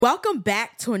Welcome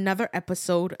back to another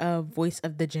episode of Voice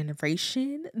of the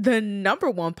Generation, the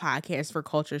 #1 podcast for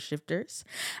culture shifters.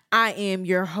 I am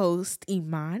your host,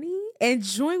 Imani, and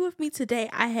join with me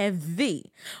today, I have the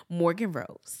Morgan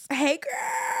Rose. Hey,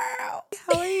 girl.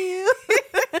 How are you?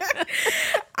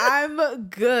 I'm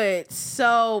good.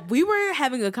 So we were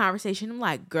having a conversation. I'm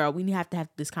like, girl, we have to have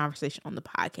this conversation on the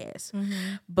podcast.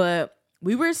 Mm-hmm. But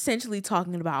we were essentially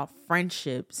talking about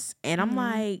friendships, and I'm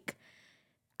like,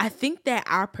 I think that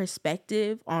our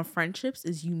perspective on friendships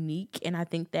is unique, and I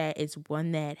think that it's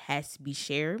one that has to be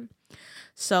shared.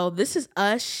 So this is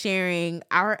us sharing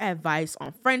our advice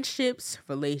on friendships,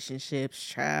 relationships,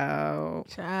 child.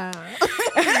 The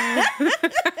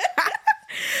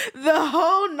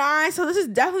whole nine. So this is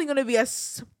definitely going to be a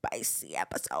spicy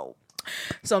episode.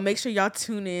 So make sure y'all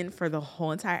tune in for the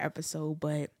whole entire episode,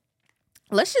 but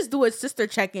let's just do a sister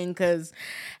check-in, because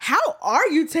how are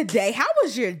you today? How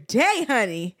was your day,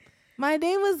 honey? My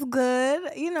day was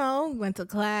good. You know, went to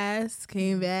class,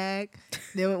 came back,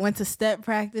 then went to step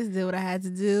practice, did what I had to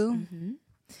do. Mm-hmm.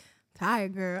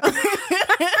 Tired, girl.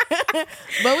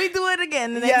 But we do it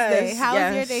again the next day. How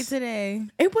was your day today?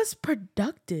 It was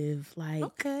productive. Like,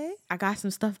 okay, I got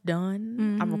some stuff done.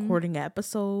 Mm-hmm. I'm recording an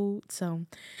episode, so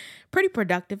pretty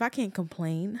productive. I can't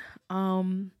complain.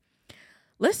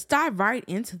 Let's dive right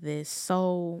into this.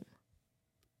 So,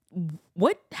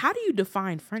 how do you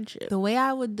define friendship? The way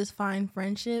I would define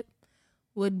friendship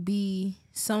would be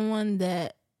someone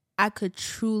that I could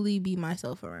truly be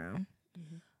myself around.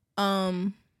 Mm-hmm.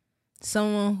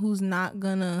 Someone who's they're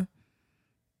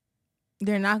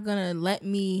not gonna let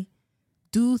me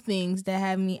do things that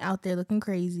have me out there looking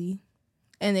crazy,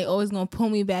 and they always gonna pull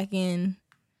me back in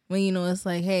when, you know, it's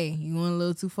like, hey, you went a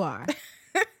little too far.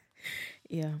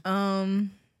 Yeah.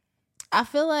 I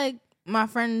feel like my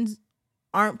friends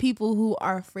aren't people who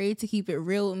are afraid to keep it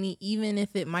real with me, even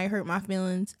if it might hurt my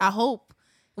feelings. I hope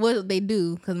what they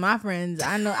do, because my friends,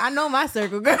 I know my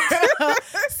circle, girl.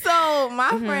 So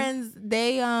my friends,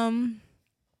 they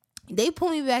pull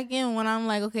me back in when I'm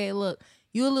like, okay, look,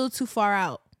 you're a little too far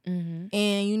out, and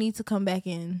you need to come back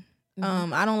in.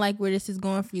 I don't like where this is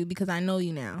going for you, because I know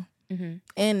you now,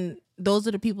 and those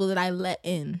are the people that I let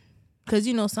in. Because,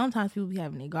 you know, sometimes people be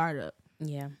having their guard up.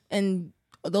 Yeah. And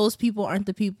those people aren't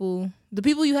the people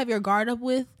you have your guard up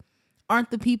with aren't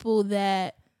the people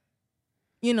that,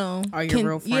 you know, are your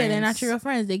real friends. Yeah, they're not your real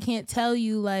friends. They can't tell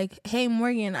you like, hey,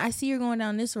 Morgan, I see you're going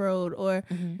down this road. Or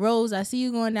Rose, I see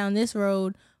you going down this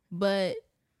road. But,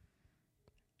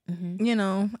 you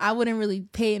know, I wouldn't really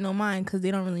pay it no mind, because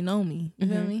they don't really know me. You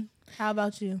feel me? How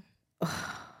about you?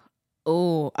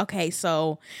 Oh, okay.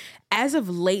 So as of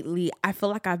lately, I feel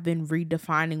like I've been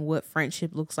redefining what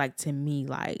friendship looks like to me.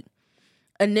 Like,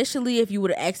 initially, if you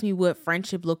would have asked me what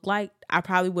friendship looked like, I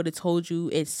probably would have told you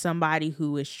it's somebody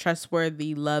who is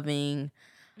trustworthy, loving,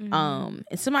 and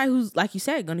somebody who's, like you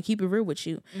said, going to keep it real with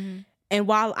you. And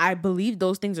while I believe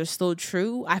those things are still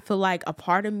true, I feel like a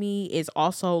part of me is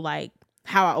also like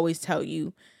how I always tell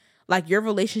you, like, your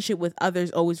relationship with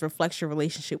others always reflects your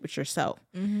relationship with yourself.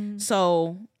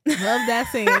 So love that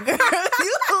saying, girl. You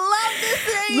love this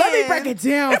saying. Let me break it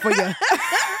down for you.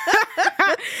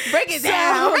 Break it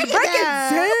down,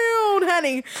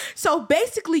 honey. So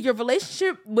basically, your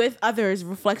relationship with others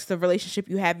reflects the relationship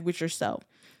you have with yourself.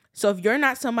 So if you're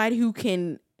not somebody who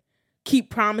can keep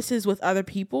promises with other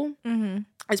people,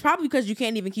 it's probably because you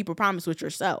can't even keep a promise with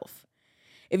yourself.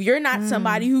 If you're not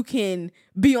somebody who can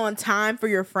be on time for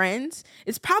your friends,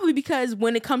 it's probably because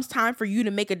when it comes time for you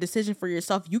to make a decision for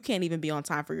yourself, you can't even be on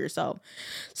time for yourself.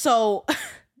 So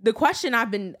the question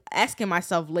I've been asking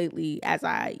myself lately as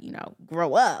I, you know,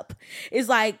 grow up is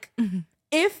like,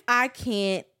 if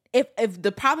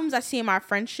the problems I see in my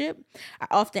friendship, I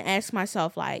often ask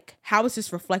myself, like, how is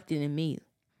this reflected in me?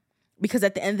 Because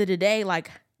at the end of the day,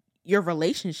 like, your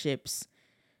relationships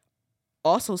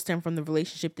also stem from the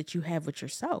relationship that you have with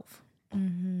yourself.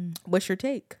 What's your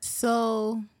take?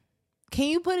 So, can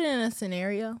you put it in a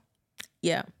scenario?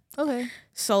 Yeah. Okay.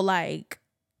 So, like,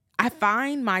 I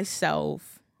find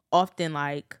myself often,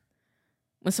 like,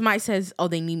 when somebody says, oh,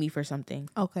 they need me for something.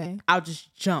 Okay. I'll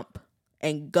just jump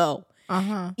and go.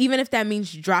 Even if that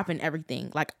means dropping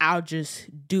everything. Like, I'll just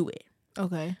do it.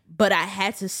 Okay. But I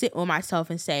had to sit with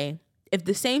myself and say, if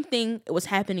the same thing was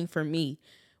happening for me,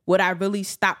 would I really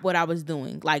stop what I was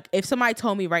doing? Like, if somebody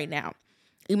told me right now,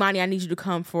 Imani, I need you to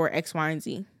come for X, Y, and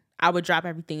Z, I would drop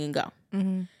everything and go.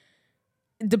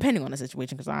 Depending on the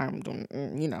situation, because I'm doing,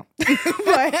 you know.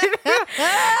 But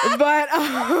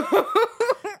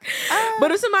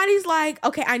if somebody's like,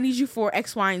 okay, I need you for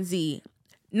X, Y, and Z,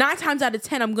 9 times out of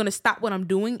 10, I'm going to stop what I'm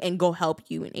doing and go help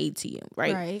you and aid to you,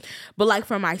 right? Right. But like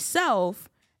for myself,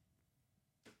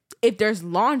 if there's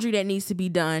laundry that needs to be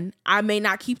done, I may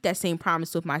not keep that same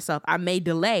promise with myself. I may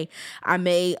delay. I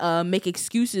may make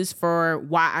excuses for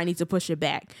why I need to push it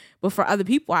back. But for other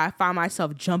people, I find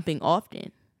myself jumping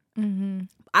often. Mm-hmm.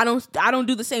 I don't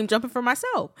do the same jumping for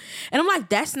myself. And I'm like,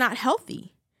 that's not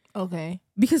healthy. Okay.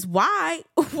 Because why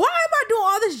am I doing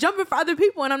all this jumping for other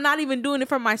people and I'm not even doing it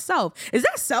for myself? Is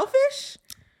that selfish?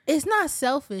 It's not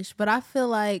selfish, but I feel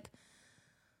like,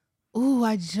 ooh,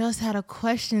 I just had a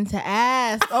question to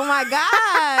ask. Oh my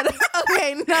God.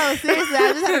 Okay, no, seriously,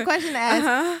 I just had a question to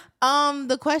ask.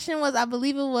 The question was, I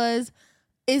believe it was,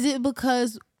 is it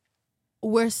because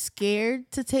we're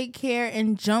scared to take care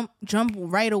and jump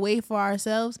right away for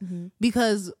ourselves? Mm-hmm.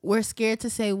 Because we're scared to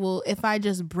say, well, if I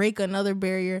just break another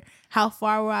barrier, how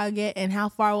far will I get and how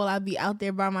far will I be out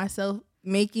there by myself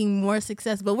making more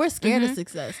success? But we're scared of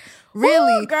success.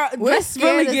 Really? Ooh, girl, let's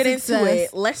really get into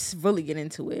it. Let's really get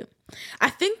into it.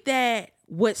 I think that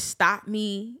what stopped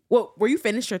me, well, were you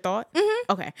finished your thought?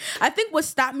 Mm-hmm. Okay. I think what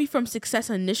stopped me from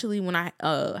success initially when I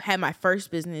had my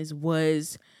first business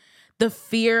was the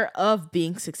fear of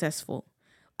being successful.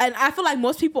 And I feel like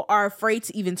most people are afraid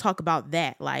to even talk about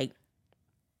that. Like,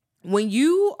 when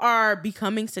you are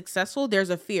becoming successful, there's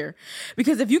a fear.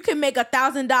 Because if you can make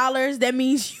 $1,000, that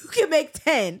means you can make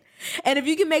 10. And if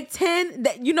you can make 10,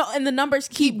 that, you know, and the numbers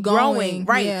keep growing,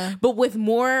 right? Yeah. But with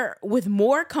more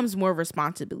comes more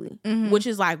responsibility, which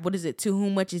is like, what is it? To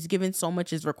whom much is given, so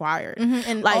much is required. Mm-hmm.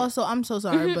 And like, also, I'm so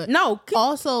sorry, but no.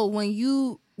 Also,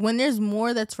 when there's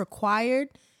more that's required,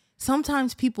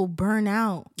 sometimes people burn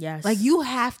out. Yes. Like, you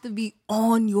have to be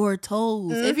on your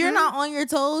toes. Mm-hmm. If you're not on your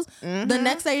toes, the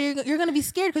next day you're going to be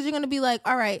scared because you're going to be like,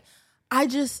 all right, I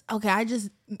just had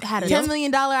a $10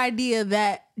 million idea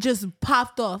that just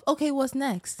popped off. Okay, what's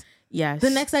next? Yes.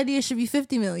 The next idea should be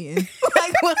 50 million.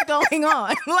 Like, what's going on?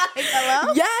 Like,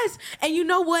 hello? Yes. And you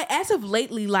know what? As of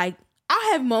lately, like, I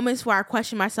have moments where I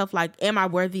question myself, like, am I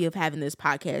worthy of having this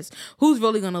podcast? Who's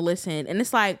really going to listen? And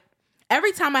it's like,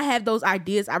 every time I have those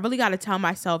ideas, I really got to tell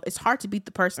myself it's hard to beat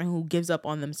the person who gives up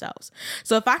on themselves.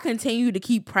 So if I continue to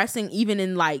keep pressing, even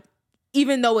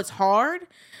though it's hard,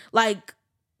 like,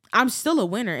 I'm still a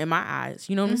winner in my eyes.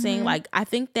 You know what I'm saying? Like, I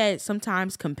think that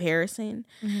sometimes comparison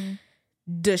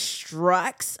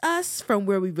distracts us from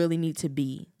where we really need to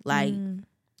be. Like,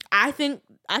 I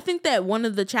think that one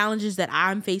of the challenges that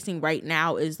I'm facing right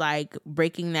now is like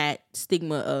breaking that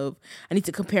stigma of I need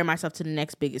to compare myself to the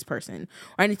next biggest person,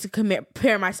 or I need to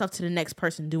compare myself to the next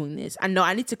person doing this. I know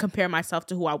I need to compare myself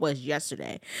to who I was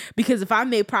yesterday, because if I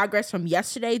made progress from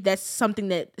yesterday, that's something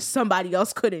that somebody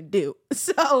else couldn't do.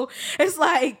 So it's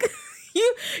like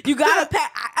you gotta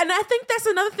and I think that's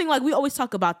another thing, like, we always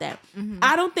talk about that.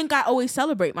 I don't think I always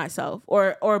celebrate myself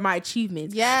or my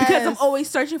achievements, because I'm always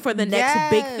searching for the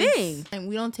next big thing, and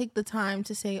we don't take the time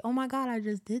to say, oh my God, I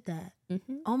just did that.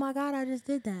 Oh my God, I just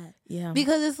did that. Yeah,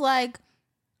 because it's like,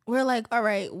 we're like, all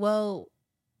right, well,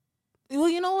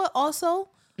 you know what, also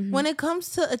when it comes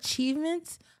to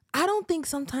achievements, I don't think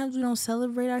sometimes we don't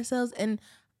celebrate ourselves, and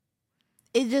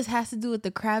it just has to do with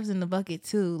the crabs in the bucket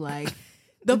too. Like,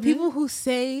 the people who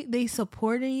say they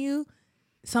supporting you,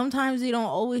 sometimes they don't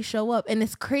always show up. And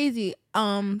it's crazy.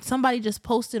 Somebody just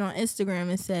posted on Instagram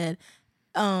and said,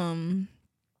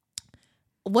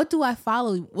 what do I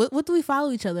follow? What do we follow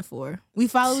each other for? We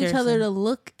follow each other to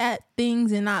look at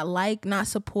things and not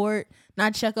support,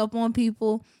 not check up on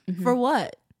people. For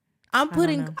what? I'll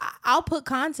put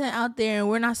content out there and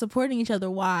we're not supporting each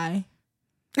other. Why?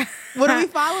 What are we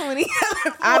following each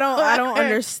other for? I don't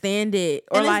understand it.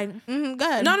 Or like, go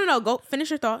ahead. No, go finish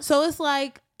your thought. So it's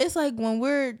like when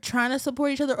we're trying to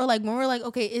support each other, or like when we're like,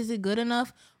 okay, is it good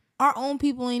enough? Our own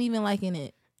people ain't even liking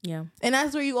it. Yeah. And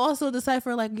that's where you also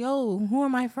decipher, like, yo, who are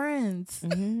my friends?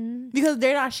 Because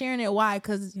they're not sharing it. Why?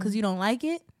 Because you don't like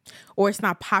it? Or it's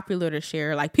not popular to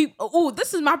share. Like, people, oh,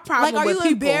 this is my problem. Like, are with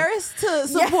you people. Embarrassed to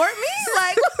support me?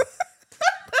 Like,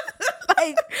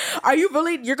 like, are you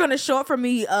really, you're gonna show up for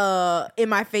me in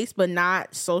my face but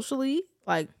not socially?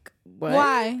 Like, what?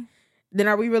 Why? Then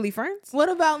are we really friends? What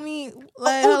about me?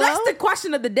 Like, that's the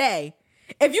question of the day.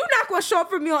 If you're not gonna show up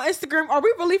for me on Instagram, are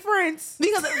we really friends?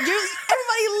 Because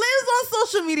everybody lives on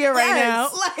social media right now.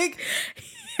 Like,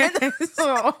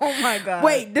 oh my God.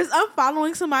 Wait, does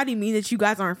unfollowing somebody mean that you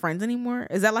guys aren't friends anymore?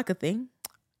 Is that like a thing?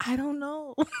 I don't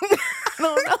know. I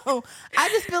don't know. I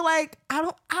just feel like I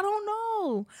don't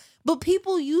know. But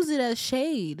people use it as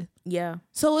shade. Yeah.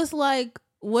 So it's like,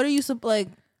 what are you like?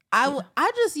 I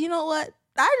just, you know what?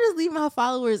 I just leave my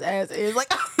followers as is. Like,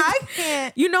 I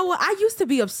can't. You know what? I used to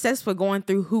be obsessed with going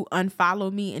through who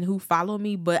unfollowed me and who followed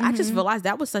me, but I just realized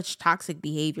that was such toxic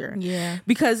behavior. Yeah.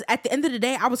 Because at the end of the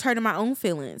day, I was hurting my own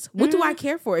feelings. What do I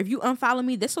care for? If you unfollow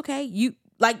me, that's okay.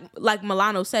 like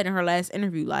Milano said in her last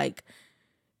interview, like,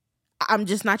 I'm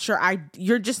just not sure.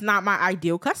 You're just not my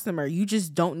ideal customer. You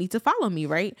just don't need to follow me,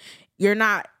 right? You're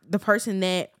not the person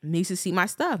that needs to see my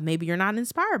stuff. Maybe you're not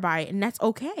inspired by it, and that's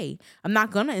okay. I'm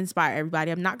not gonna inspire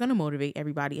everybody. I'm not gonna motivate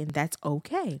everybody, and that's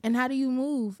okay. And how do you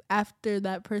move after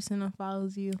that person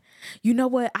unfollows you? You know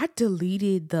what? I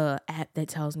deleted the app that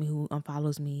tells me who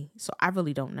unfollows me, so I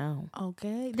really don't know.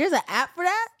 Okay, there's an app for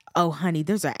that? Oh, honey,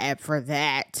 there's an app for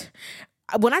that.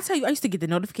 When I tell you, I used to get the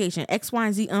notification, X, Y,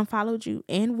 and Z unfollowed you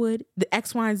and would. The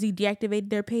X, Y, and Z deactivated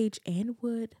their page and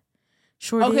would.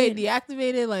 Sure okay, did.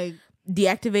 deactivated, like...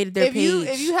 Deactivated their page.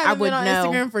 If you haven't been on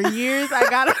Instagram for years, I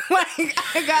gotta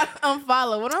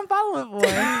unfollow. What I'm following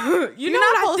for? You're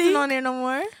not posting on there no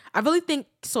more. I really think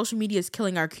social media is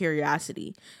killing our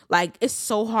curiosity. Like, it's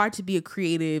so hard to be a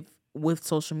creative with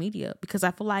social media because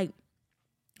I feel like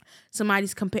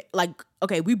somebody's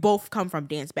okay, we both come from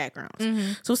dance backgrounds.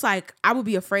 Mm-hmm. So it's like I would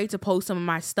be afraid to post some of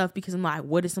my stuff because I'm like,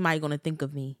 what is somebody gonna think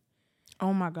of me?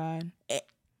 Oh my God.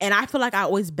 And I feel like I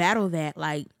always battle that.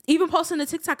 Like, even posting the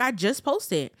TikTok I just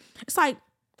posted, it's like,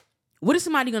 what is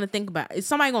somebody gonna think about? Is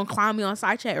somebody gonna clown me on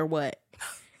side chat or what?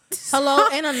 Hello,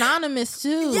 and anonymous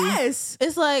too. Yes.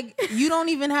 It's like you don't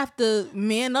even have to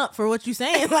man up for what you're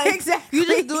saying. Like, exactly. You're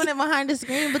just doing it behind the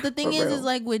screen. But the thing is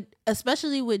like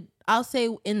especially with, I'll say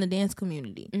in the dance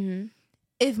community, mm-hmm.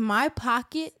 if my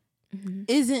pocket mm-hmm.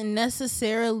 isn't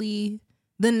necessarily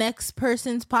the next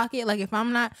person's pocket, like if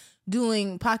I'm not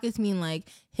doing pockets, mean like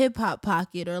hip hop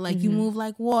pocket or like mm-hmm. you move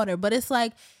like water, but it's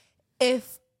like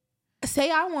if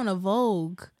say I want a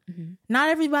Vogue, mm-hmm. not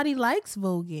everybody likes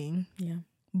voguing. Yeah.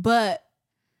 But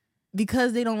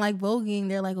because they don't like voguing,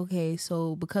 they're like, okay,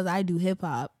 so because I do hip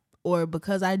hop or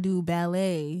because I do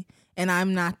ballet and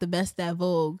I'm not the best at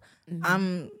Vogue,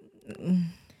 mm-hmm.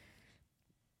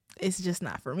 It's just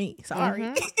not for me. Sorry.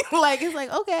 Mm-hmm. Like, it's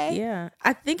like, okay. Yeah.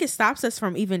 I think it stops us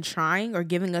from even trying or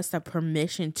giving us the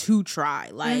permission to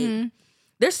try. Like, mm-hmm.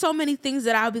 there's so many things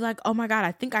that I'll be like, oh my God,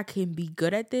 I think I can be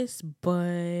good at this.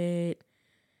 But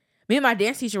me and my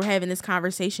dance teacher were having this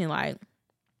conversation, like,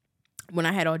 when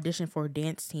I had auditioned for a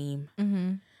dance team,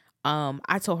 mm-hmm.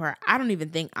 I told her, I don't even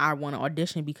think I want to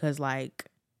audition because, like,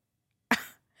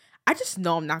 I just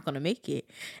know I'm not going to make it.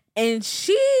 And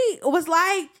she was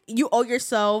like, you owe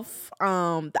yourself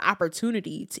the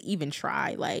opportunity to even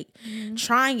try. Like, mm-hmm.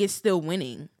 trying is still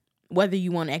winning, whether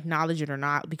you want to acknowledge it or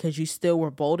not, because you still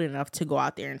were bold enough to go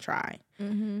out there and try.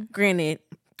 Mm-hmm. Granted,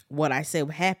 what I said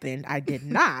happened, I did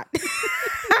not.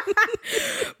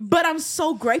 But I'm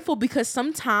so grateful because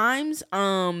sometimes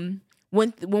when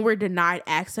we're denied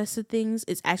access to things,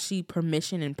 it's actually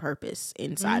permission and purpose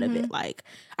inside mm-hmm. of it. Like,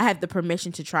 I have the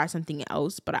permission to try something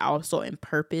else, but I also am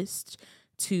purposed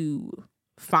to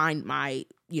find my,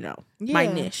 my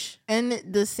niche. And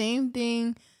the same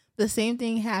thing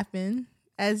happened,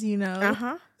 as you know.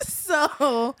 Uh-huh.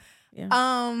 So, yeah.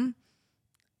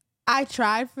 I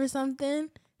tried for something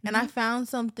mm-hmm. and I found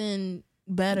something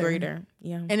better, greater,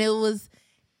 yeah, and it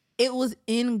was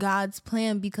in God's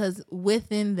plan, because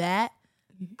within that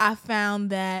mm-hmm. I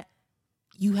found that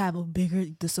you have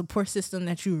the support system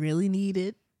that you really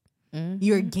needed. Mm-hmm.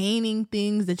 You're gaining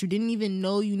things that you didn't even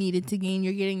know you needed to gain.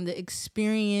 You're getting the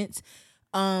experience,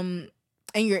 and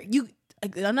you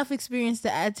enough experience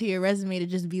to add to your resume to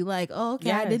just be like, oh, okay,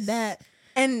 yes. I did that,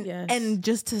 and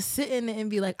just to sit in it and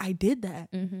be like, I did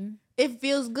that. Mm-hmm. It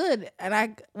feels good. And I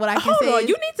can say is,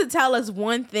 you need to tell us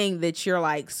one thing that you're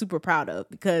like super proud of,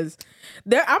 because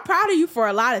I'm proud of you for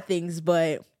a lot of things,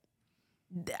 but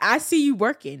I see you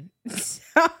working.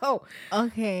 So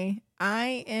okay,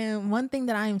 one thing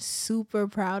that I am super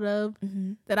proud of,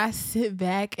 mm-hmm. that I sit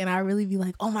back and I really be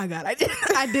like, oh my God, I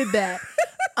did that.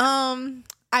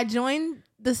 I joined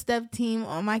the step team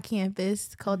on my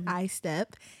campus called mm-hmm. iStep.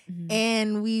 Mm-hmm.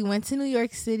 And we went to New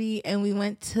York City and we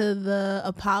went to the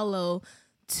Apollo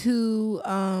to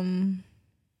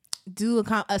do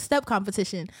a step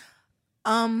competition.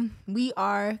 We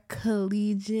are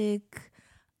collegiate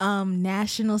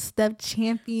national step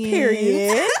champions.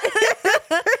 Period.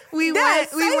 we went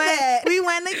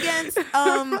against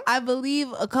I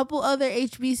believe a couple other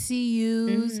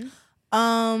HBCUs,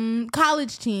 mm-hmm.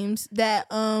 College teams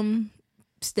that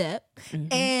step,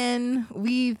 mm-hmm. and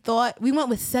we went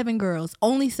with 7 girls,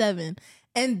 only 7,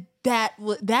 and that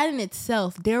in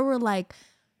itself, there were like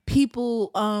people,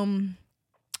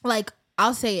 like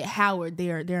I'll say at Howard,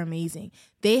 they're amazing.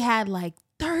 They had like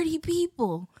 30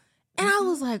 people, And I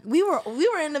was like, we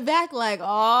were in the back like,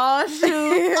 oh shoot,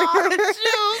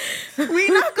 we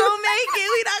not gonna make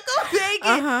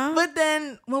it. But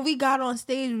then when we got on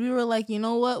stage, we were like, you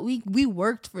know what? We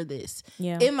worked for this.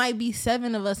 Yeah. It might be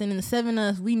 7 of us, and in the 7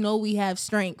 of us, we know we have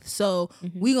strength. So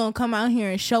we gonna come out here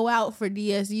and show out for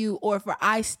DSU or for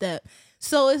iStep.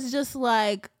 So it's just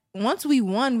like, once we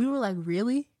won, we were like,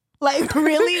 really? Like,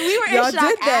 really? We were in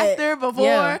shock after, before.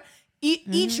 Yeah.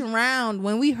 Each round,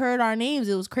 when we heard our names,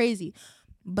 it was crazy.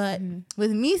 But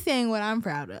with me saying what I'm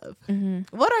proud of,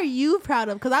 what are you proud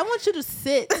of? Because I want you to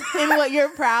sit in what you're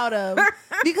proud of.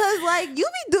 Because, like, you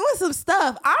be doing some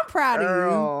stuff. I'm proud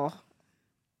of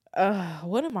you.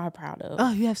 What am I proud of?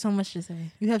 Oh, you have so much to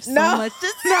say. You have so much to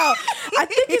say. No, I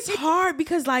think it's hard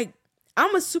because, like,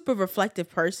 I'm a super reflective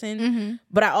person,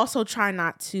 but I also try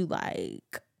not to,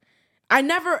 like...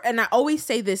 I always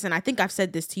say this, and I think I've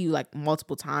said this to you like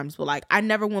multiple times, but like, I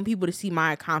never want people to see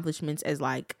my accomplishments as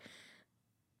like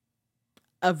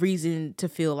a reason to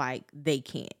feel like they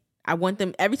can't. I want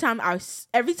them every time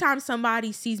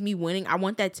somebody sees me winning, I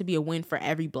want that to be a win for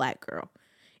every Black girl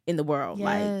in the world.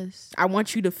 Yes. Like, I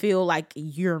want you to feel like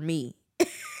you're me.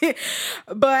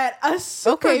 But a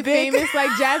super big... famous like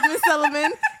Jasmine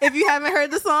Sullivan. If you haven't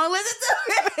heard the song, listen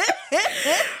to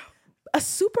it. A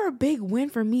super big win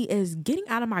for me is getting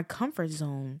out of my comfort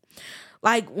zone.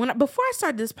 Like, before I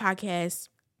started this podcast,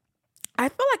 I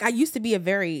feel like I used to be a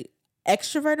very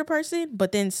extroverted person,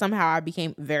 but then somehow I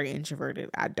became very introverted.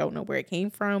 I don't know where it came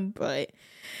from, but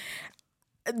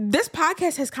this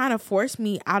podcast has kind of forced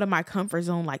me out of my comfort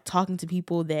zone, like talking to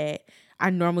people that I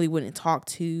normally wouldn't talk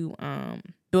to,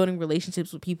 building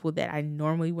relationships with people that I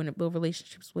normally wouldn't build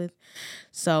relationships with.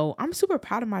 So I'm super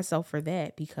proud of myself for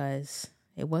that, because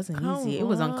it wasn't easy. It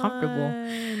was uncomfortable.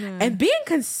 And being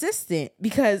consistent,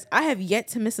 because I have yet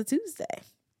to miss a Tuesday.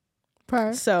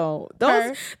 So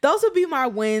those would be my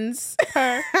wins.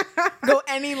 Go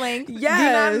any length. Yes.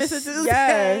 Do not miss a Tuesday.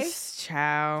 Yes,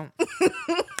 child.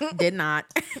 Did not.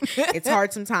 It's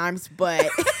hard sometimes, but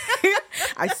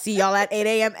I see y'all at 8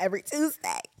 a.m. every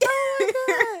Tuesday. Oh my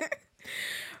God.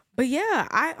 But yeah,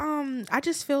 I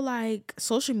just feel like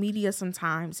social media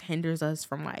sometimes hinders us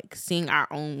from like seeing our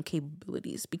own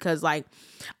capabilities, because like,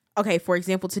 okay, for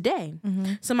example, today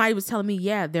somebody was telling me,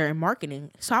 yeah, they're in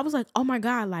marketing. So I was like, oh my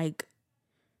God, like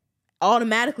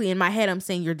automatically in my head, I'm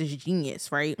saying you're this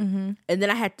genius, right? And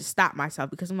then I had to stop myself,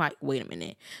 because I'm like, wait a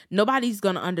minute. Nobody's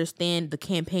going to understand the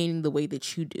campaigning the way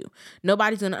that you do.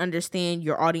 Nobody's going to understand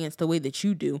your audience the way that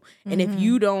you do. And if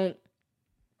you don't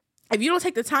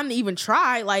take the time to even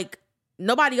try, like,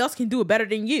 nobody else can do it better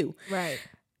than you. Right.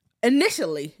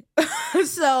 Initially.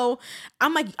 So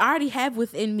I'm like, I already have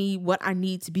within me what I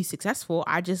need to be successful.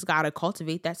 I just got to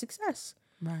cultivate that success.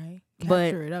 Right.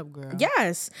 Capture it up, girl.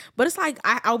 Yes. But it's like,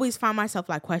 I always find myself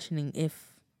like questioning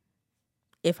if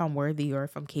I'm worthy or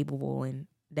if I'm capable. And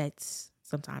that's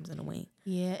sometimes annoying.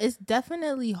 Yeah. It's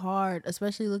definitely hard,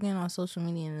 especially looking on social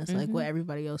media, and it's like what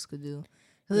everybody else could do.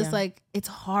 Because it's like, it's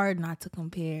hard not to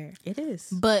compare. It is.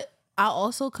 But I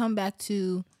also come back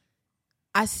to,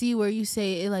 I see where you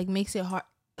say it like makes it hard.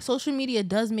 Social media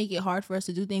does make it hard for us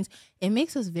to do things. It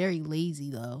makes us very lazy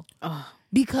though.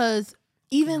 Because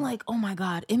even like, oh my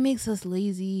God, it makes us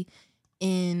lazy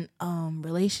in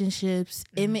relationships.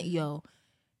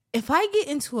 If I get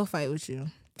into a fight with you,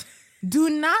 do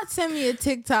not send me a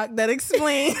TikTok that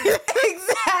explains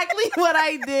exactly what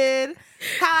I did.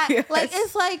 Like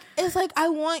it's like I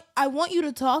want you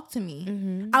to talk to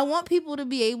me. I want people to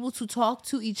be able to talk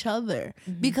to each other,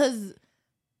 because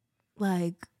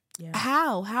like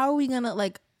how are we gonna,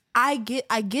 like, I get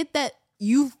that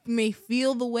you may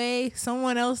feel the way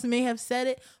someone else may have said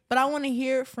it, but I want to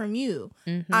hear it from you.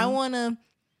 I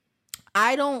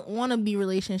don't want to be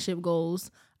relationship goals.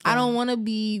 I don't want to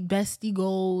be bestie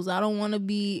goals. I don't want to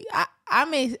be. I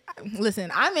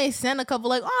may send a couple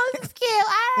like, oh, this is cute,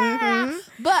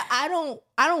 but I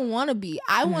don't want to be.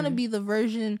 I want to be the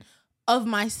version of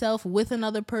myself with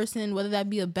another person, whether that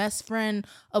be a best friend,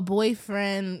 a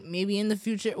boyfriend, maybe in the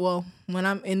future. Well, when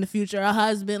I'm in the future, a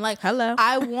husband. Like, hello.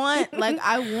 I want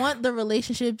the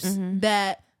relationships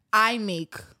that I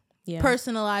make.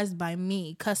 Personalized by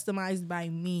me, customized by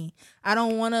me. I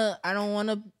don't want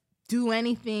to do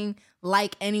anything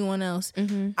like anyone else.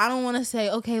 I don't want to say,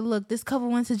 okay, look, this couple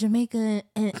went to Jamaica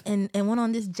and went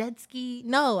on this jet ski.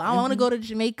 No, I want to go to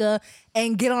Jamaica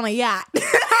and get on a yacht.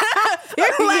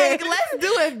 Like, let's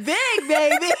do it big,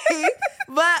 baby.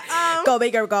 But go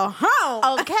big or go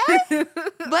home. Okay.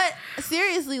 But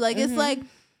seriously, like, it's like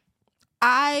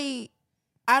I'm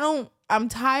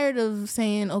tired of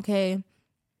saying, okay,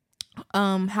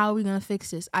 how are we gonna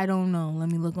fix this? I don't know. Let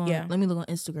me look on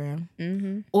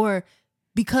Instagram. Or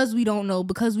because we don't know,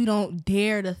 because we don't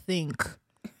dare to think.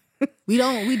 We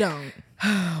don't. We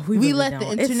really let the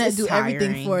internet do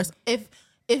everything for us. If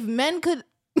men could,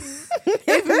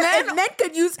 if men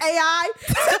could use AI,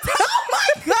 oh my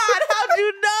God, how'd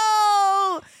you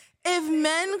know? If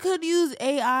men could use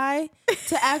AI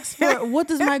to ask for what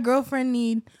does my girlfriend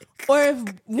need, or if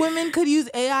women could use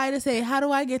AI to say how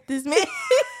do I get this man,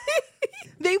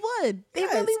 they would. They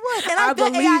really would. And I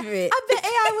bet believe it. I bet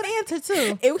AI would answer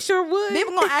too. It sure would. They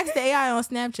were gonna ask the AI on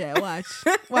Snapchat.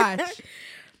 Watch.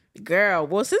 Girl,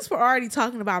 well, since we're already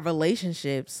talking about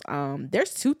relationships,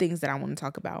 there's two things that I want to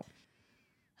talk about.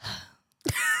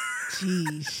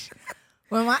 Jeez.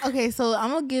 So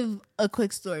I'm gonna give a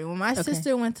quick story. When my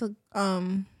sister went to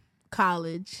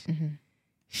college,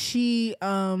 she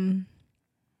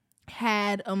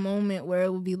had a moment where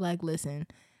it would be like, listen,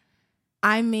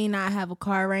 I may not have a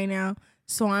car right now,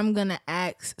 so I'm gonna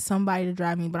ask somebody to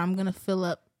drive me, but I'm gonna fill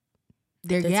up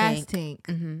their gas tank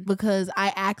because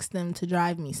I asked them to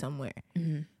drive me somewhere.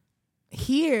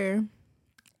 Here,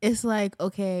 it's like,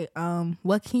 okay,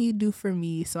 what can you do for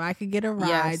me so I could get a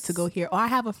ride to go here? Or I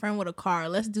have a friend with a car.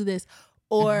 Let's do this.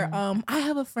 Or I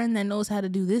have a friend that knows how to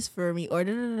do this for me. Or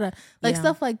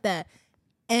stuff like that.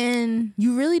 And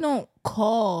you really don't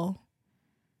call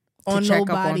on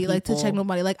nobody, to check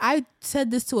nobody. Like I said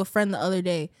this to a friend the other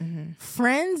day.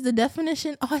 Friends, the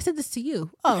definition. Oh, I said this to you.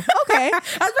 Oh, okay. I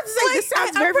was about to say this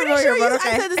sounds very familiar, sure but okay.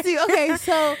 I said this to you. Okay,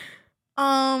 so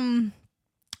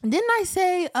didn't I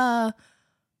say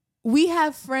we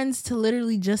have friends to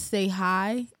literally just say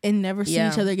hi and never see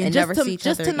each other again,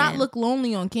 just to not look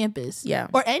lonely on campus,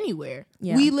 or anywhere.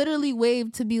 We literally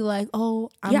wave to be like, oh,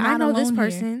 I know this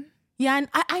person. Here. Yeah,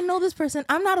 I know this person.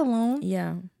 I'm not alone.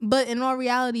 Yeah. But in all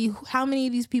reality, how many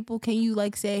of these people can you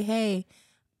like say, hey,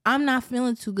 I'm not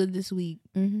feeling too good this week.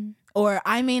 Or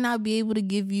I may not be able to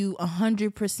give you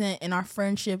 100% in our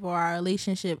friendship or our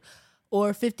relationship,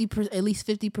 or 50%, at least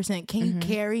 50%. Can you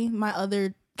carry my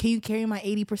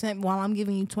 80% while I'm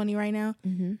giving you 20 right now?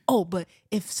 Oh, but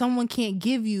if someone can't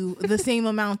give you the same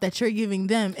amount that you're giving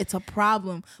them, it's a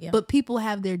problem. But people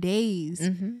have their days.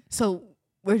 So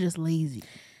we're just lazy.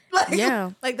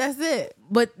 Like that's it.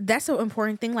 But that's an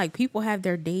important thing. Like people have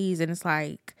their days, and it's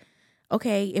like,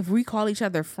 okay, if we call each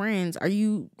other friends, are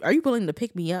you willing to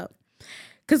pick me up?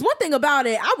 Because one thing about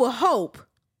it, I will hope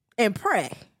and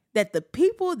pray that the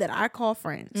people that I call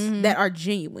friends that are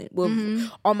genuine will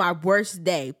on my worst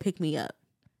day pick me up.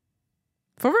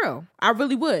 For real. I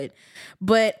really would.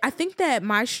 But I think that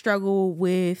my struggle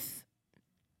with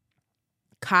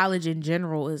college in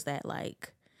general is that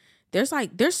there's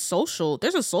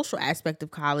a social aspect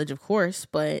of college, of course,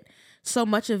 but so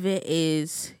much of it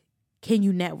is, can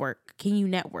you network?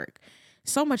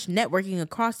 So much networking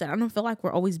across that. I don't feel like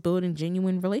we're always building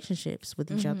genuine relationships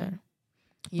with each other.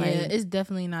 Yeah, it's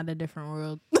definitely not a different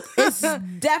world. It's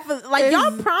definitely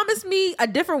y'all promised me a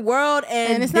different world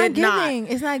and it's not giving.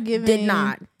 It's not giving. Did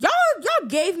not. Y'all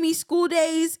gave me school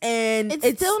days and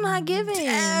it's still not giving.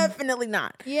 Definitely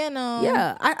not. Yeah, no.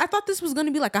 Yeah, I thought this was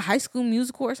gonna be like a High School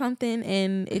Musical or something,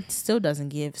 and it still doesn't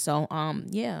give. So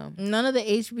yeah. None of the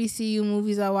HBCU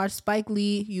movies I watched. Spike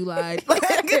Lee, you lied.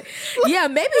 Yeah,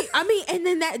 maybe. I mean, and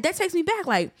then that takes me back.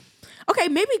 Like, okay,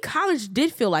 maybe college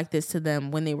did feel like this to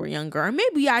them when they were younger. Or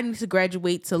maybe I need to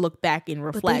graduate to look back and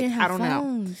reflect. I don't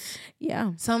know.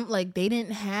 Yeah. They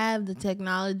didn't have the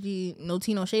technology, no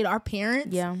tea, no shade. Our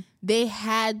parents, they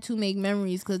had to make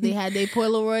memories because they had their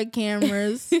Polaroid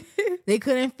cameras. They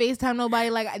couldn't FaceTime nobody.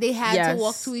 Like, they had to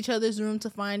walk to each other's room to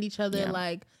find each other. Yeah.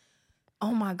 Like,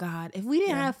 oh my God. If we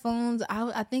didn't have phones,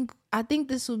 I think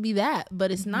this would be that.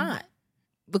 But it's not.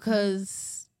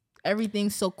 Because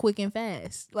everything's so quick and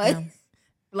fast.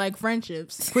 Like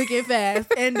friendships, quick and fast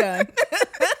and done.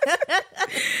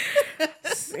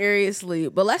 Seriously.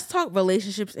 But let's talk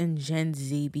relationships in Gen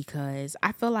Z, because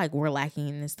I feel like we're lacking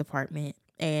in this department.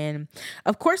 And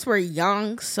of course we're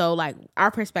young, so like our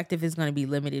perspective is going to be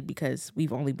limited because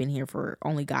we've only been here for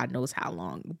only God knows how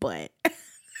long. But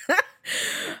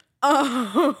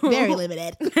very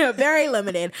limited. Very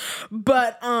limited.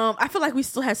 But I feel like we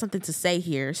still have something to say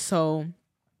here. So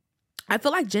I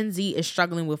feel like Gen Z is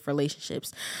struggling with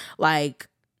relationships. Like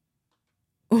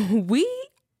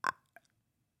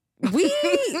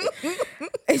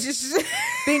it's just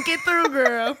think it through,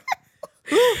 girl.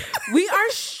 We are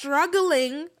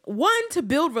struggling, one, to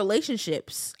build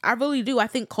relationships. I really do. I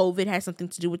think COVID has something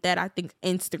to do with that. I think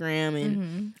Instagram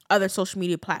and other social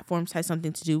media platforms has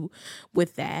something to do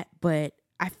with that. But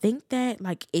I think that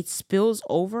like it spills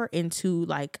over into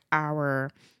like our,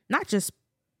 not just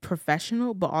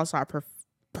professional, but also our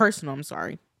personal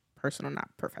personal, not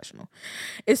professional.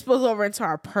 It spills over into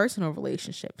our personal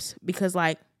relationships because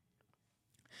like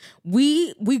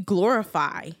we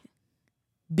glorify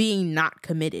being not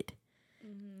committed.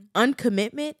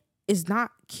 Uncommitment is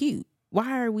not cute.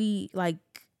 Why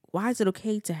is it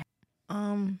okay to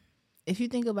if you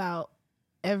think about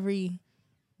every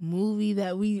movie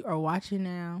that we are watching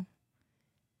now,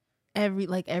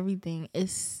 everything,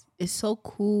 it's so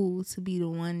cool to be the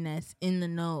one that's in the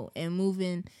know and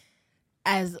moving,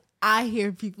 as I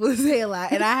hear people say a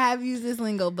lot, and I have used this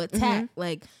lingo, but tact.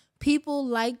 Like, people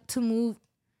like to move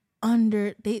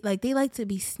under, they like to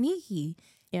be sneaky.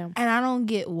 Yeah. And I don't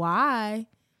get why,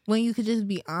 when you could just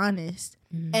be honest.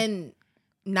 And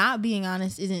not being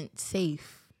honest isn't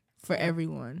safe for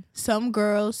everyone. Some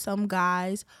girls, some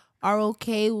guys are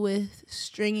okay with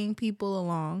stringing people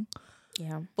along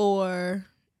for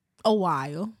a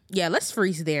while. Yeah, let's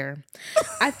freeze there.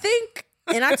 I think,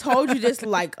 and I told you this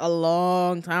like a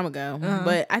long time ago,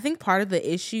 but I think part of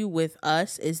the issue with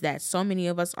us is that so many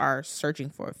of us are searching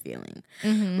for a feeling.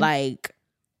 Like,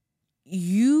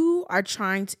 you are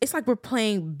trying to, it's like we're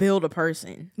playing build a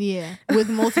person. Yeah. With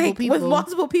multiple people. With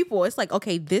multiple people. It's like,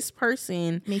 okay, this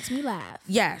person makes me laugh.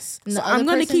 Yes. And so I'm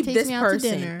going to keep this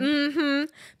person.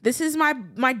 This is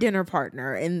my dinner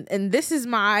partner. And this is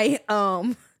my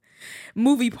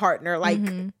movie partner. Like,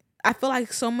 I feel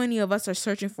like so many of us are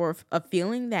searching for a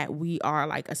feeling that we are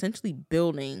like essentially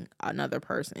building another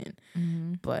person.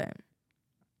 But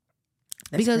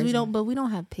that's because crazy. we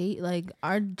don't have like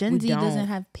our Gen Z doesn't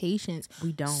have patience.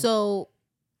 We don't. So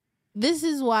this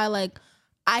is why, like,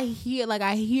 I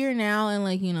hear now, and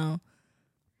like, you know,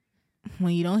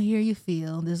 when you don't hear, you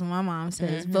feel. This is what my mom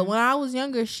says. But when I was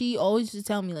younger, she always used to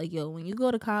tell me, like, yo, when you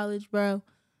go to college, bro,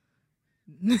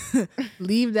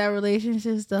 leave that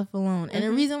relationship stuff alone. And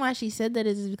the reason why she said that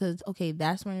is because, okay,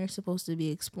 that's when you're supposed to be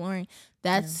exploring.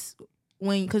 That's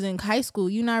because in high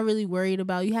school, you're not really worried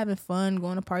about you having fun,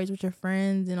 going to parties with your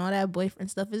friends, and all that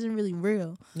boyfriend stuff isn't really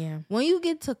real. Yeah. When you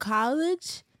get to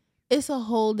college, it's a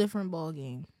whole different ball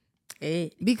game.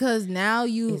 Because now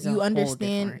you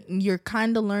understand, you're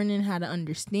kind of learning how to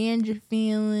understand your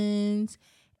feelings,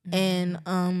 and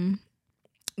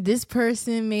this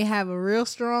person may have a real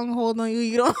strong hold on you.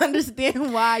 You don't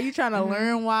understand why. You're trying to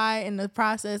learn why in the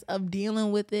process of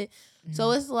dealing with it.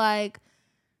 So it's like,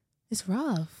 it's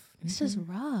rough. It's just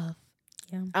rough.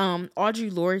 Yeah.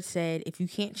 Audre Lorde said, if you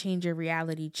can't change your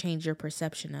reality, change your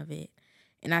perception of it.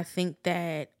 And I think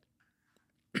that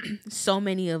so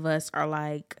many of us are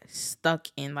like stuck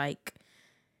in like,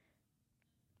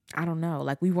 I don't know,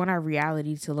 like we want our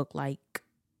reality to look like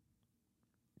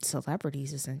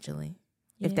celebrities essentially.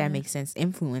 If that makes sense.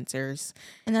 Influencers.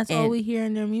 And that's all we hear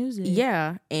in their music.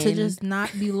 Yeah. And to just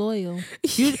not be loyal.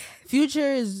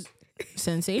 Future is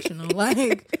sensational.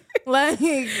 Like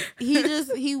he's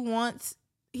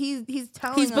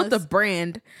telling he's built a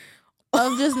brand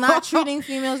of just not treating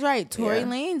females right. Tory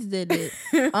Lanez did it.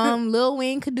 Lil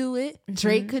Wayne could do it.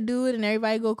 Drake could do it, and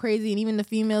everybody go crazy, and even the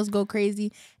females go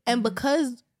crazy. And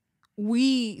because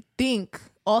we think,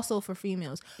 also for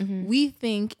females, we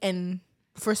think, and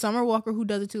for Summer Walker, who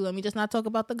does it too, let me just not talk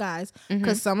about the guys,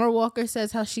 because Summer Walker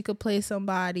says how she could play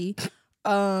somebody.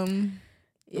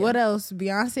 What else?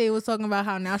 Beyonce was talking about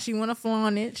how now she want to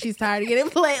flaunt it. She's tired of getting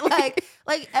played.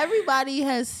 Like everybody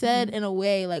has said in a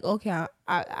way, like, okay,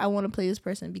 I want to play this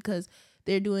person because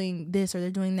they're doing this or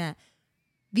they're doing that.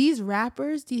 These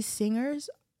rappers, these singers,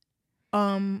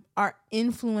 are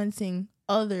influencing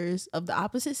others of the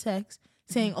opposite sex,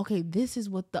 saying, okay, this is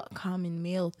what the common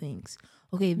male thinks.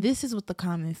 Okay, this is what the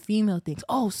common female thinks.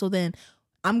 Oh, so then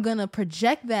I'm going to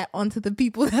project that onto the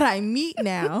people that I meet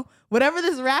now. Whatever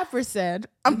this rapper said,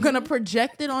 I'm going to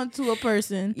project it onto a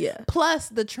person. Yeah. Plus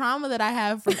the trauma that I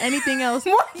have from anything else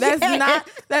that's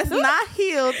not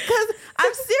healed. Because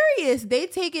I'm serious. They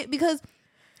take it because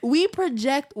we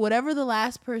project whatever the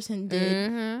last person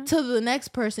did to the next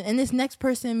person, and this next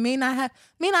person may not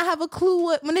have a clue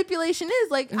what manipulation is.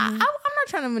 Like, I'm not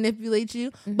trying to manipulate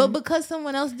you, but because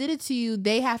someone else did it to you,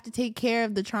 they have to take care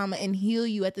of the trauma and heal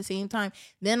you at the same time.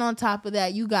 Then on top of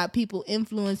that, you got people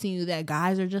influencing you that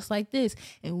guys are just like this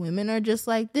and women are just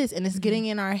like this, and it's getting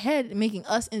in our head, making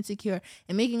us insecure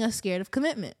and making us scared of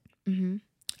commitment.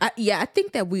 I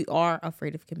think that we are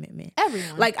afraid of commitment.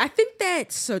 Everyone. Like, I think that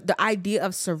the idea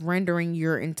of surrendering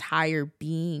your entire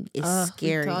being is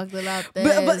scary. We talked about this.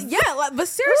 But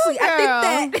seriously,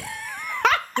 I think that...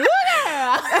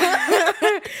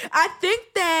 I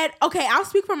think that, okay, I'll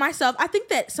speak for myself. I think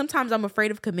that sometimes I'm afraid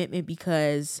of commitment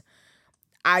because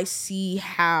I see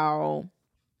how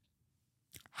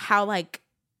like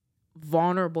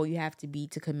vulnerable you have to be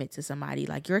to commit to somebody.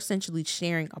 Like, you're essentially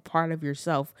sharing a part of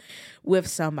yourself with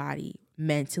somebody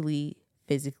mentally,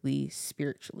 physically,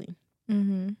 spiritually.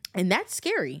 And that's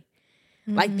scary.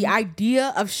 Like, the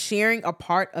idea of sharing a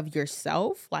part of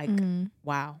yourself, like,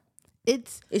 wow.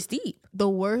 It's deep. The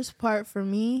worst part for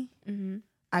me,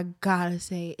 I gotta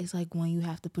say, is like when you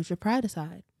have to put your pride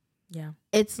aside. Yeah.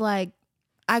 It's like,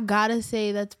 I gotta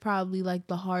say that's probably like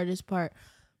the hardest part,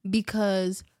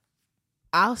 because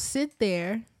I'll sit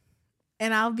there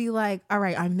and I'll be like, all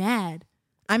right, I'm mad.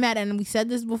 And we said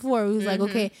this before. It was like,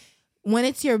 okay, when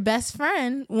it's your best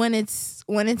friend, when it's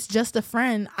just a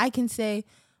friend, I can say,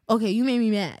 okay, you made me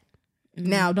mad.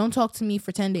 Now don't talk to me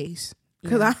for 10 days.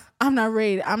 Because I'm not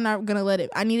ready. I'm not going to let it.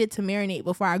 I need it to marinate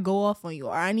before I go off on you.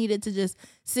 Or I need it to just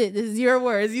sit. This is your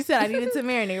words. You said I needed to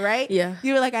marinate, right? Yeah.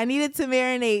 You were like, I needed to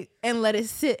marinate and let it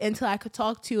sit until I could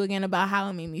talk to you again about how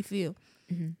it made me feel.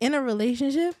 In a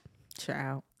relationship,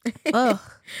 Child. ugh,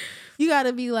 you got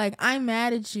to be like, I'm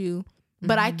mad at you,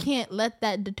 but I can't let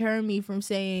that deter me from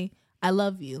saying, I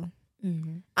love you.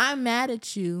 I'm mad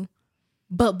at you,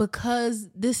 but because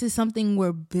this is something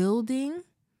we're building,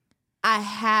 I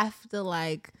have to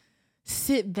like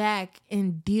sit back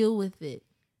and deal with it.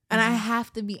 And I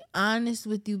have to be honest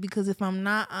with you, because if I'm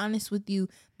not honest with you,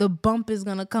 the bump is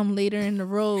going to come later in the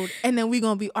road. And then we're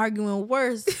going to be arguing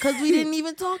worse because we didn't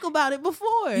even talk about it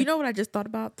before. You know what I just thought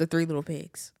about? The Three Little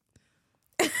Pigs.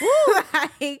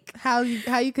 Like, how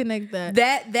you connect that?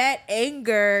 That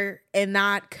anger and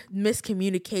not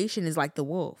miscommunication is like the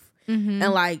wolf. And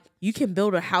like, you can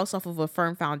build a house off of a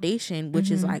firm foundation,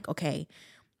 which is like, okay,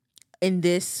 in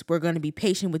this, we're going to be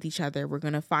patient with each other. We're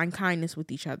going to find kindness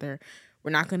with each other.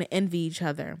 We're not going to envy each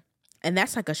other. And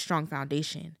that's like a strong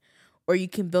foundation. Or you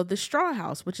can build the straw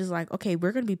house, which is like, okay,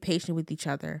 we're going to be patient with each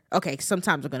other. Okay,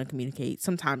 sometimes I'm going to communicate.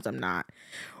 Sometimes I'm not.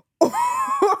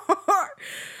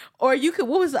 Or you could,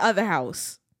 what was the other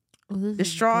house? The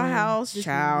straw house,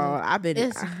 child.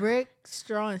 It's brick,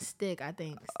 straw, and stick, I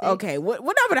think. Stick. Okay,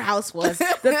 whatever the house was. The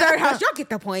third house, y'all get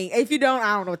the point. If you don't,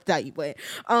 I don't know what to tell you. But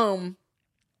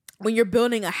when you're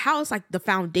building a house, like, the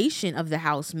foundation of the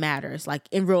house matters, like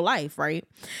in real life, right?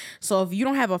 So if you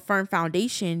don't have a firm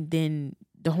foundation, then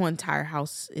the whole entire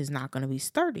house is not going to be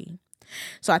sturdy.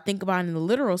 So I think about it in the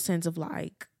literal sense of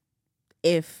like,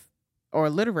 or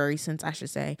literary sense, I should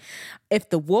say, if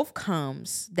the wolf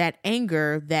comes, that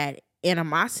anger, that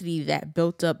animosity, that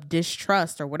built up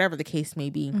distrust, or whatever the case may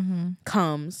be,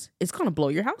 comes, it's going to blow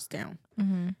your house down.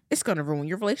 It's going to ruin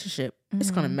your relationship.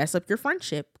 It's going to mess up your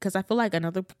friendship. Because I feel like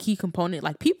another key component,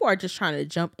 like, people are just trying to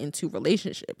jump into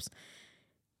relationships.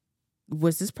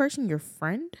 Was this person your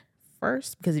friend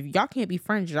first? Because if y'all can't be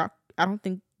friends, I don't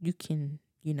think you can,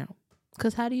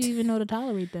 Because how do you even know to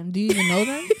tolerate them? Do you even know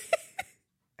them?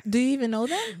 Do you even know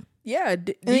them? Yeah.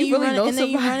 Do you really know somebody? And then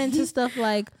you run into stuff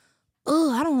like,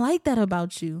 oh, I don't like that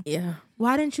about you. Yeah.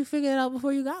 Why didn't you figure it out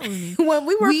before you got with me? When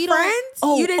we were friends,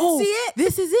 you didn't see it?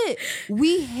 This is it.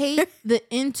 We hate the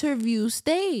interview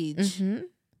stage.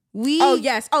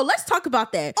 Yes. Oh, let's talk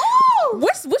about that. Oh!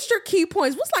 What's your key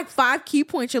points? What's like 5 key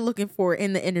points you're looking for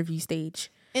in the interview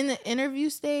stage? In the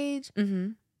interview stage,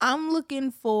 I'm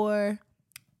looking for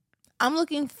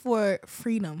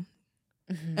freedom.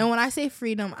 And when I say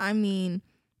freedom, I mean,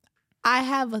 I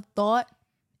have a thought,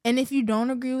 and if you don't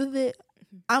agree with it,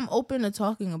 I'm open to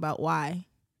talking about why.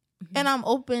 And I'm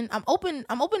open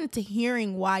to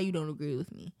hearing why you don't agree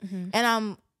with me. And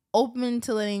I'm open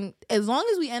to letting, as long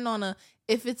as we end on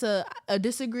if it's a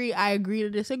disagree, I agree to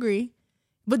disagree.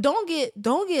 But don't get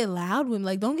loud with me.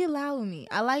 Like, don't get loud with me.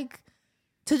 I like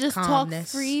to just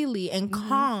Calmness. talk freely and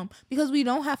calm, because we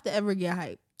don't have to ever get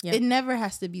hyped. Yep. It never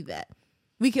has to be that.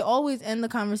 We can always end the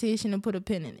conversation and put a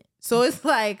pin in it. So it's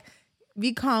like,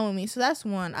 be calm with me. So that's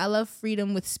one. I love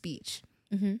freedom with speech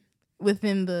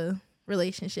within the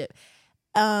relationship.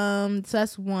 So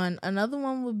that's one. Another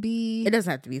one would be... It doesn't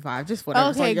have to be 5. Just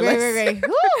whatever's on your great.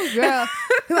 Woo, girl.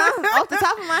 Off the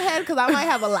top of my head, because I might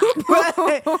have a lot.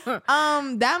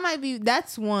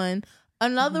 That's one.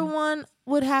 Another one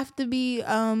would have to be...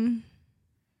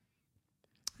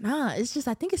 it's just,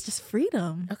 I think it's just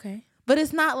freedom. Okay. But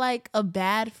it's not like a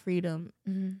bad freedom.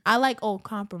 I like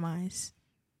compromise.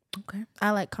 Okay.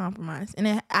 I like compromise.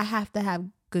 And I have to have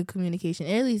good communication,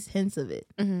 at least hints of it.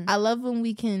 I love when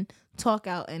we can talk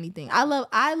out anything. I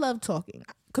love talking.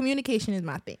 Communication is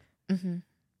my thing.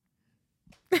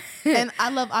 And I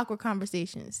love awkward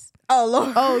conversations. Oh,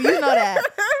 Lord. Oh, you know that.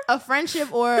 A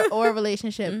friendship or a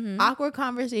relationship. Awkward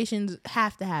conversations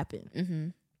have to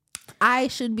happen. I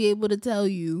should be able to tell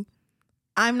you,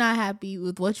 I'm not happy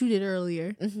with what you did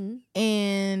earlier,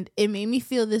 and it made me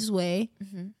feel this way.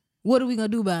 What are we gonna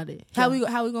do about it? How we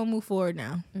gonna move forward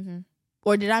now?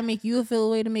 Or did I make you feel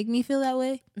a way to make me feel that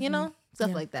way? You know,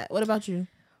 stuff like that. What about you?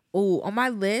 Oh, on my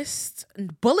list,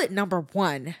 bullet number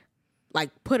 1, like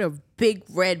put a big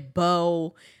red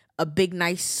bow, a big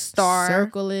nice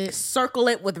star, circle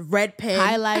it with red pen,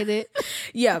 highlight it.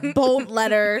 Yeah, bold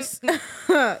letters. You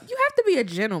have to be a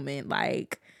gentleman.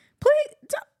 Like, please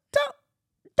don't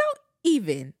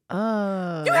even.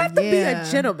 You have to be a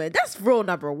gentleman. That's rule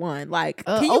number 1. Like,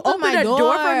 can you open a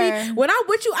door for me? When I'm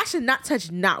with you, I should not touch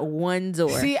not one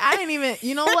door. See, I didn't even.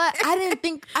 You know what? I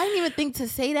didn't even think to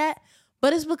say that.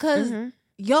 But it's because,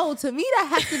 yo, to me that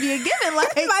has to be a given.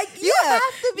 Like you have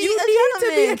to be a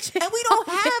gentleman, and we don't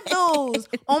have those.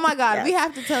 Oh my God, we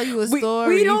have to tell you a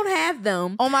story. We don't have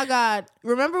them. Oh my God,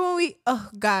 remember when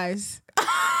guys,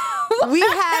 we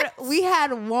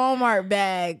had Walmart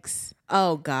bags.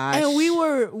 Oh gosh, and we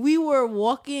were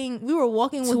walking with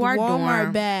our Walmart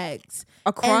dorm. bags.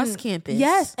 Across campus,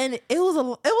 yes, and it was a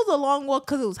long walk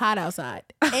because it was hot outside,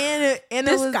 and it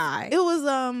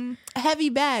was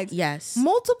heavy bags. Yes,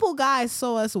 multiple guys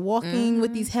saw us walking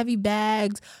with these heavy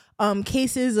bags,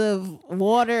 cases of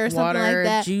water or something like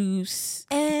that, juice,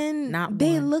 and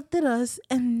they looked at us,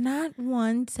 and not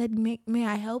one said, "May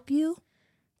I help you?"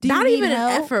 Not even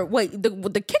an effort. Wait,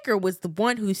 the kicker was the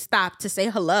one who stopped to say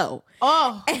hello.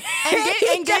 Oh, and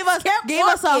gave us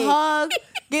a hug,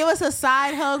 gave us a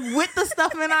side hug with the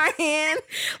stuff in our hand.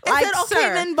 And like, said, "Okay,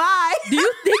 sir, then bye." Do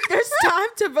you think there's time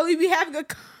to really be having a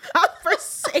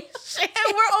conversation?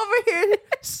 And we're over here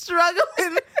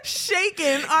struggling,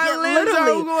 shaking. Our limbs are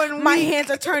going weak. My hands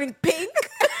are turning pink.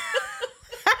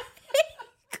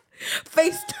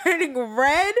 Face turning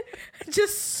red,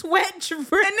 just sweat dripping.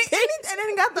 And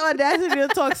then got the audacity to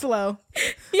talk slow.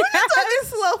 What you talking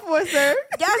slow for, sir?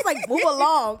 Guys, like, move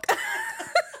along.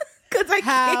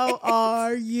 How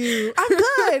are you? I'm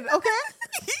good, okay?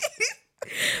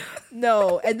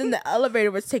 No, and then the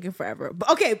elevator was taking forever. But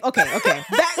okay. Back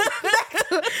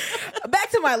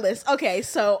to my list. Okay,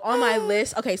 so on my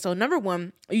list, so number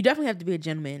 1, you definitely have to be a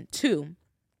gentleman. 2,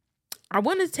 I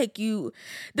want to take you.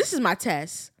 This is my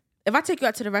test. If I take you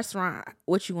out to the restaurant,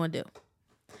 what you gonna do?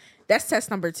 That's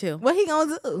test number 2. What he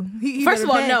gonna do? He First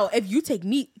of all, no. If you take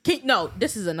me,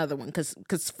 this is another one because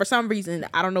for some reason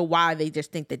I don't know why they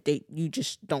just think that you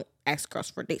just don't ask girls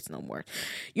for dates no more.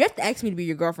 You have to ask me to be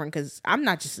your girlfriend because I'm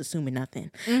not just assuming nothing.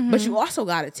 But you also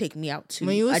gotta take me out to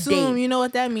when you assume, date. You know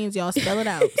what that means, y'all. Spell it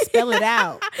out. Spell it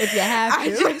out if you have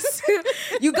to.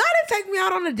 You gotta take me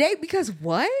out on a date because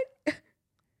what?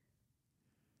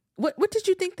 What did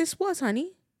you think this was,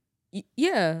 honey?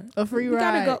 Yeah, a free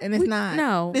ride, and it's not.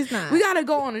 No, it's not. We gotta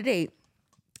go on a date,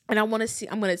 and I want to see.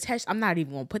 I'm gonna test. I'm not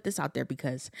even gonna put this out there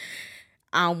because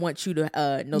I don't want you to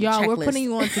know the checklist. We're putting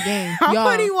you on to game. I'm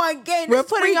putting you on game. We're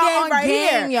putting y'all on right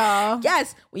game, here, y'all.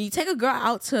 Yes, when you take a girl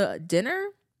out to dinner,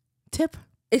 tip.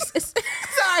 It's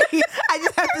sorry. I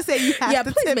just have to say you have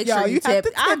to please tip, make y'all. sure you tip.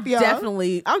 I'm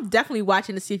definitely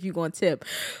watching to see if you're gonna tip,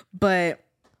 but.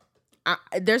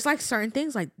 There's like certain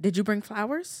things like, did you bring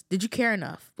flowers? Did you care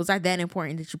enough? Was I that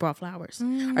important that you brought flowers?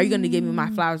 Are you going to give me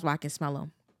my flowers while I can smell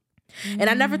them? And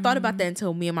I never thought about that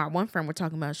until me and my one friend were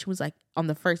talking about it. She was like, on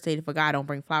the first date, if a guy don't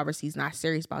bring flowers, he's not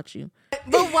serious about you.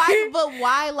 But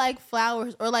why like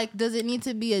flowers? Or like, does it need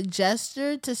to be a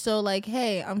gesture to show like,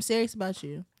 hey, I'm serious about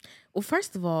you? Well,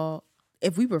 first of all,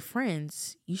 if we were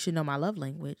friends, you should know my love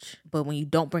language. But when you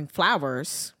don't bring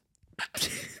flowers...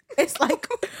 It's like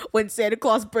when Santa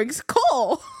Claus brings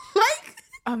coal. Like,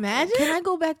 imagine. Can I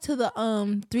go back to the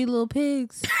 3 Little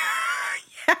Pigs?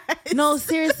 Yes. No,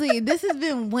 seriously, this has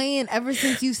been weighing ever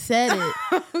since you said it.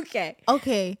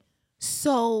 Okay.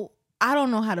 So I don't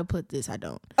know how to put this. I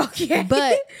don't. Okay.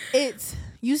 But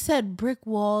you said brick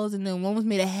walls, and then one was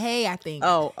made of hay. I think.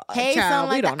 Oh, hay. Child, something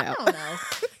like don't that. know.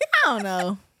 I don't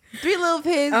know. 3 Little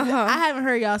Pigs. I haven't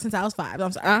heard y'all since I was 5.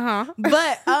 I'm sorry.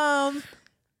 But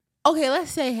okay, let's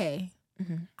say hey.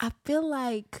 I feel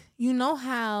like, you know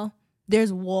how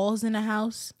there's walls in a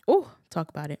house? Oh, talk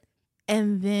about it.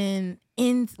 And then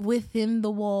within the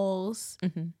walls,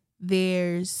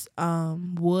 there's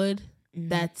wood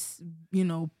that's,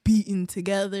 beaten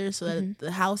together so that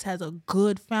the house has a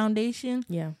good foundation.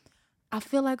 Yeah. I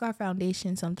feel like our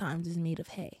foundation sometimes is made of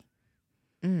hay.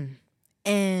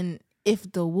 And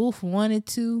if the wolf wanted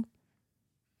to,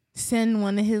 send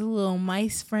one of his little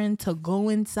mice friend to go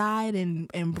inside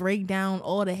and break down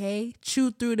all the hay,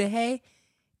 chew through the hay,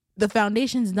 the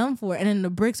foundation's done for, and then the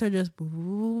bricks are just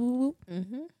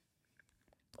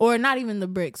or not even the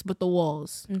bricks, but the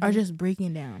walls are just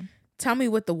breaking down. Tell me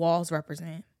what the walls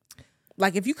represent.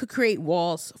 Like, if you could create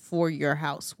walls for your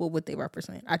house, what would they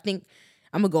represent? I think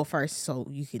I'm gonna go first so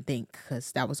you can think,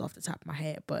 because that was off the top of my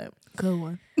head. But Good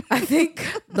one. I think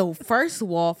the first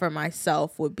wall for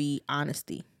myself would be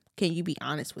honesty. Can you be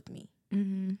honest with me?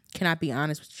 Mm-hmm. Can I be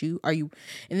honest with you? Are you?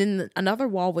 And then another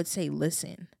wall would say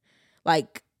listen,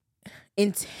 like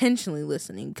intentionally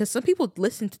listening, because some people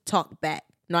listen to talk back.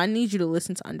 No, I need you to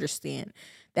listen to understand.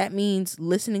 That means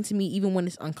listening to me even when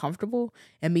it's uncomfortable,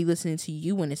 and me listening to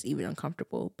you when it's even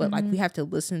uncomfortable. But like, we have to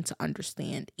listen to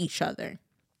understand each other.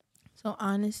 So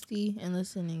honesty and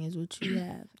listening is what you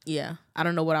have. Yeah, I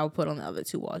don't know what I would put on the other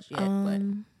two walls yet, but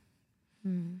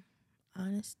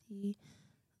honesty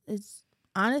is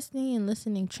honesty and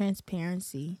listening,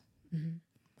 transparency.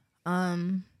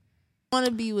 I want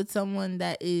to be with someone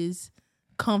that is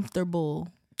comfortable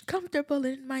comfortable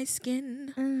in my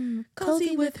skin,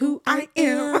 cozy with who I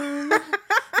am.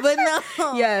 But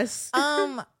no, yes,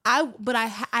 I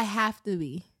have to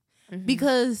be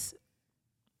because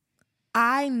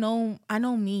I know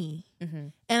me,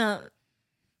 and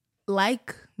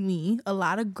like me, a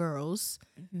lot of girls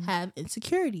have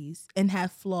insecurities and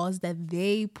have flaws that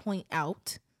they point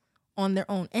out on their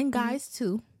own, and guys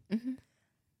too.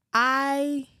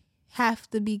 I have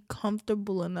to be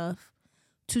comfortable enough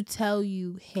to tell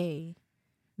you, hey,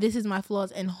 this is my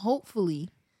flaws, and hopefully,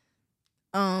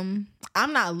 I'm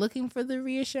not looking for the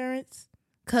reassurance,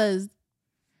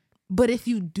 but if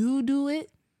you do it,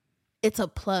 it's a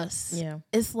plus. Yeah.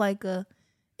 It's like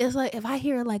if I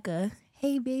hear like a,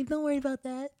 hey babe, don't worry about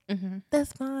that.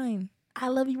 That's fine. I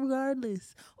love you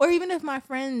regardless. Or even if my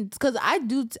friends, because I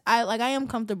am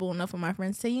comfortable enough with my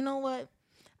friends say, you know what?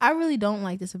 I really don't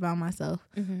like this about myself.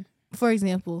 For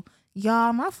example,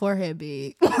 y'all, my forehead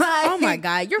big. Oh my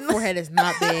God, your forehead is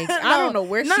not big. I don't know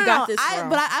where she got this from.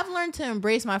 But I've learned to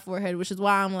embrace my forehead, which is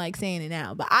why I'm like saying it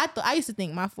now. But I used to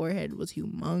think my forehead was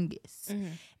humongous.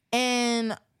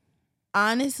 And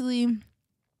honestly,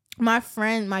 my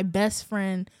best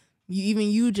friend, even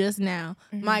you just now,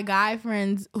 my guy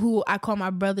friends who I call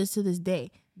my brothers to this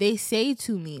day, they say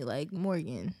to me like,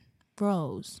 Morgan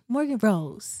Rose,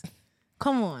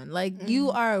 come on, like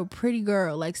you are a pretty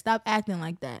girl, like stop acting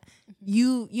like that.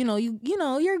 You're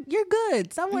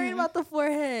good. Stop worrying about the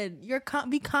forehead.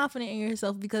 Be confident in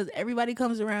yourself, because everybody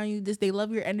comes around you, they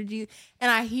love your energy,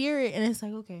 and I hear it, and it's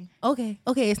like, okay,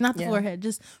 it's not the forehead.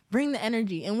 Just bring the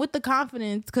energy, and with the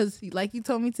confidence, because like you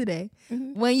told me today,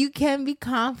 when you can be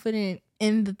confident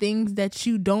in the things that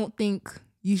you don't think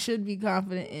you should be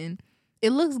confident in,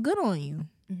 it looks good on you.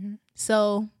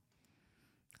 So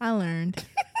I learned.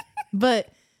 But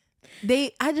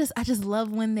I just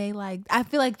love when they like, I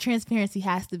feel like transparency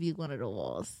has to be one of the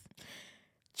walls.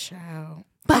 Child.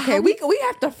 But okay, we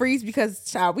have to freeze because,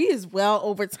 child, we is well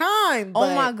over time.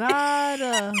 Oh my God.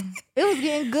 It was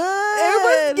getting good.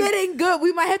 It was getting good.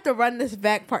 We might have to run this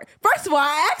back part. First of all,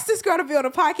 I asked this girl to be on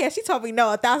a podcast. She told me no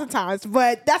 1,000 times,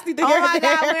 but that's neither here nor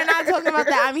there. Oh my God, we're not talking about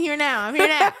that. I'm here now.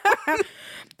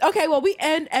 Okay, well, we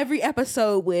end every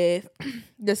episode with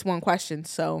this one question,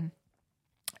 so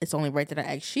it's only right that I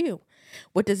ask you.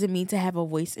 What does it mean to have a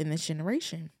voice in this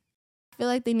generation? I feel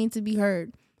like they need to be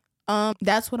heard.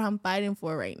 That's what I'm fighting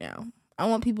for right now. I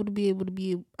want people to be able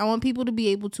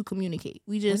to communicate.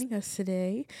 Joining us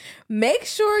today. Make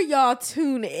sure y'all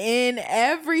tune in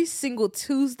every single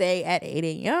Tuesday at 8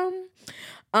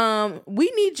 a.m.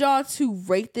 We need y'all to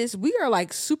rate this. We are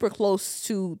like super close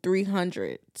to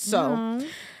 300. So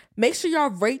make sure y'all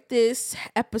rate this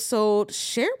episode.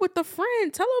 Share it with a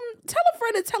friend. Tell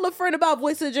a friend about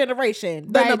Voice of the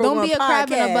Generation. Right, don't be a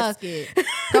crab in a bucket.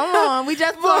 Come on, we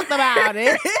just talked about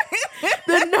it.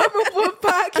 The #1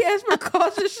 podcast for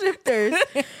culture shifters.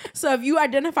 So if you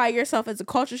identify yourself as a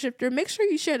culture shifter, make sure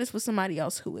you share this with somebody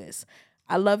else who is.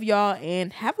 I love y'all,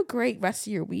 and have a great rest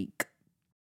of your week.